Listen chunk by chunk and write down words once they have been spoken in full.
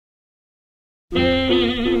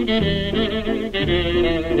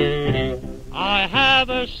I have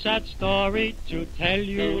a sad story to tell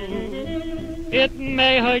you. It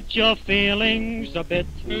may hurt your feelings a bit.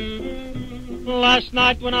 Last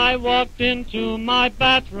night when I walked into my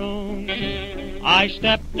bathroom, I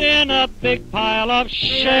stepped in a big pile of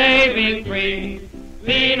shaving cream.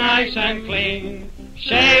 Be nice and clean.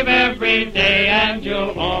 Shave every day and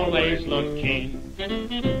you'll always look keen.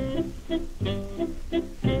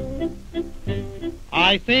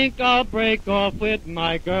 I think I'll break off with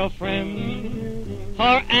my girlfriend.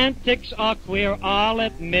 Her antics are queer, I'll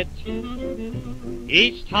admit.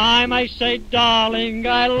 Each time I say, darling,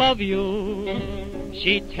 I love you,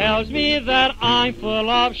 she tells me that I'm full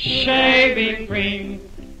of shaving cream.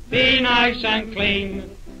 Be nice and clean.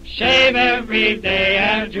 Shave every day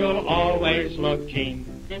and you'll always look keen.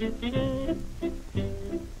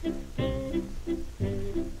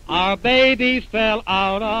 Our baby fell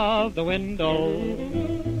out of the window.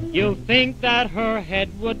 You think that her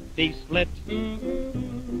head would be split,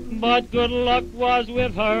 but good luck was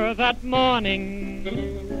with her that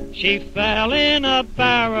morning. She fell in a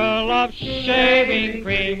barrel of shaving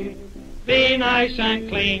cream. Be nice and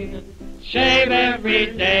clean. Shave every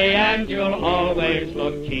day and you'll always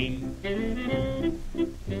look keen.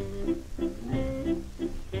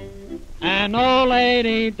 An old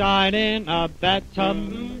lady died in a bathtub.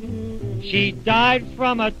 She died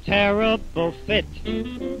from a terrible fit.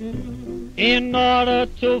 In order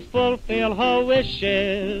to fulfill her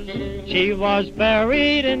wishes, she was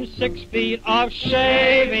buried in 6 feet of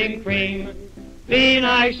shaving cream. Be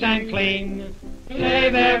nice and clean.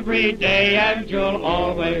 Shave every day and you'll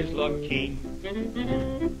always look keen.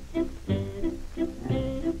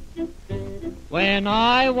 When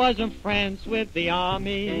I was in France with the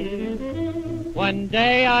army, one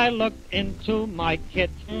day I looked into my kit.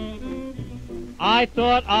 I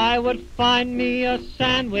thought I would find me a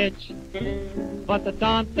sandwich, but the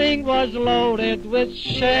darn thing was loaded with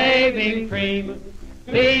shaving cream.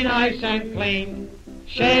 Be nice and clean.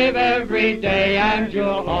 Shave every day and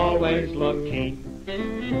you'll always look keen.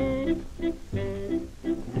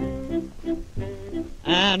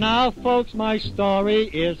 And now, folks, my story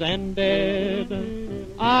is ended.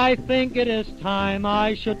 I think it is time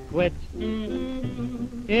I should quit.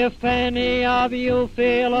 If any of you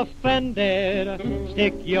feel offended,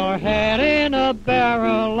 stick your head in a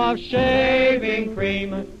barrel of shaving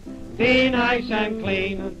cream. Be nice and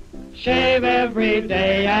clean. Shave every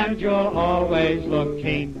day and you'll always look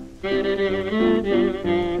keen.